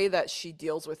the way that she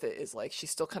deals with it is like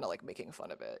she's still kind of like making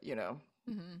fun of it,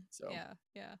 Mm-hmm. So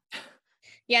Yeah.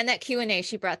 in that Q&A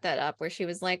she brought that up where she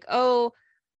was like,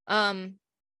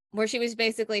 where she was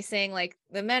basically saying like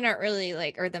the men aren't really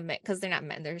like, or the men, because they're not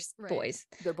men, they're Right. boys.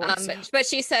 they're boys. But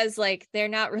she says like they're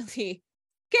not really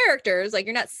characters, like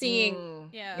you're not seeing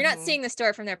Yeah. you're not seeing the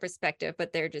story from their perspective,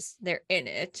 but they're in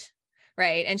it,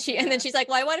 right? And and then Yeah. she's like,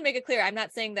 well, I want to make it clear I'm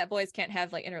not saying that boys can't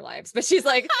have like inner lives, but she's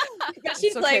like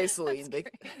It's okay, Celine. They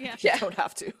Yeah. don't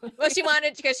have to. well, she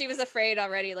wanted, because she was afraid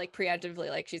already, like preemptively,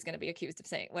 like she's going to be accused of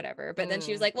saying whatever, but then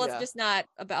she was like, well, yeah. it's just not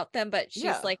about them, but she's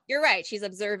Yeah. like, you're right, she's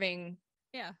observing.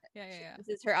 Yeah. This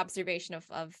is her observation of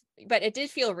but it did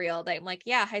feel real that I'm like,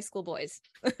 yeah, high school boys.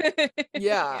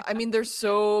 Yeah, I mean, there's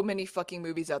so many fucking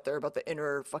movies out there about the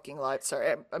inner fucking lives.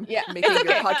 Sorry, I'm Yeah, making it's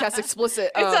your okay. podcast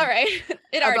explicit. It's all right.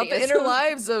 It already about the is. inner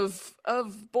lives of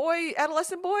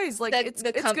adolescent boys. Like it's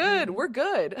good. We're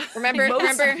good. Remember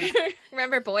Most-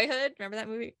 remember Boyhood? Remember that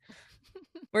movie?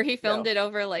 Where he filmed it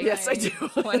over like Yes, I do.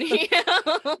 20.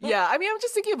 Yeah, I mean, I'm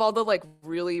just thinking of all the like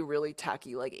really, really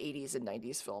tacky like 80s and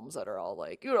 90s films that are all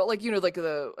like like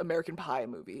the American Pie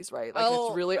movies, right? Like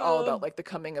it's really all about like the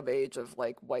coming of age of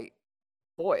like white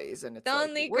boys, and it's the like,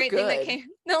 only we're great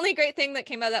good. thing that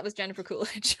came out of that was Jennifer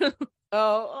Coolidge.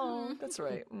 Oh, that's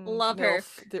right. Love her.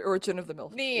 MILF, the origin of the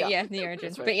MILF. The origin.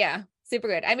 That's right. But yeah, super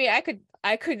good. I mean, I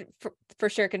could for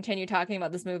sure continue talking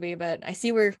about this movie, but I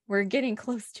see we're getting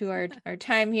close to our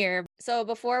time here. So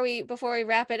before we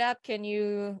wrap it up, can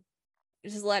you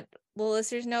just let the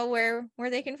listeners know where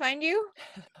they can find you?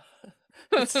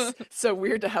 It's so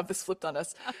weird to have this flipped on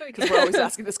us because we're always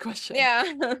asking this question. Yeah.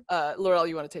 Laurel,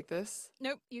 you want to take this?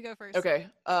 Nope, you go first. Okay.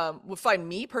 We'll find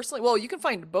me personally. Well, you can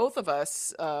find both of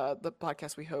us. The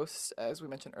podcast we host, as we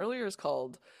mentioned earlier, is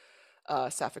called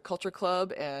Sapphic Culture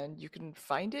Club, and you can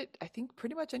find it, I think,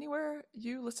 pretty much anywhere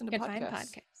you listen to podcasts. Find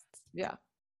podcasts. Yeah.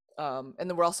 And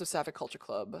then we're also Sapphic Culture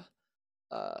Club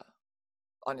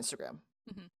on Instagram.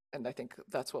 Mhm. And I think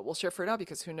that's what we'll share for now,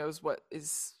 because who knows what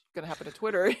is going to happen to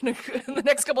Twitter in the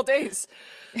next couple days.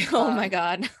 Oh my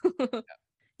God.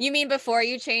 You mean before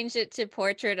you changed it to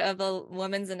portrait of a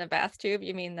woman's in a bath tube?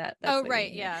 You mean that? That's Oh, what you right.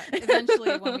 mean. Yeah.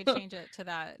 Eventually, when we change it to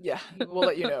that. Yeah, you will we'll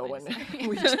let you know find when us.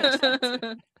 we change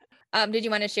that. Did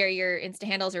you want to share your Insta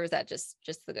handles, or was that just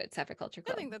the good Sapphic Culture I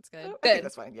Club? think that's good. I think Good.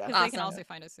 that's fine. Yeah. Because they can Awesome. also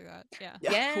find us through that. Yeah.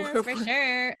 Yeah, Yes, we're- for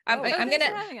sure. I'm Thanks gonna.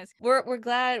 for having us. We're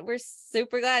glad. We're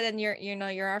super glad, and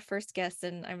you're our first guest,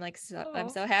 and I'm like I'm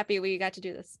so happy we got to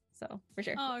do this. So for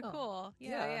sure. Oh, cool.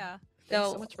 Yeah. Yeah. Thanks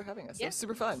so So- much for having us. yeah. It was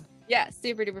super fun. Yeah,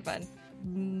 super duper fun.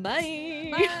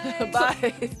 Bye.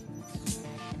 Bye. Bye.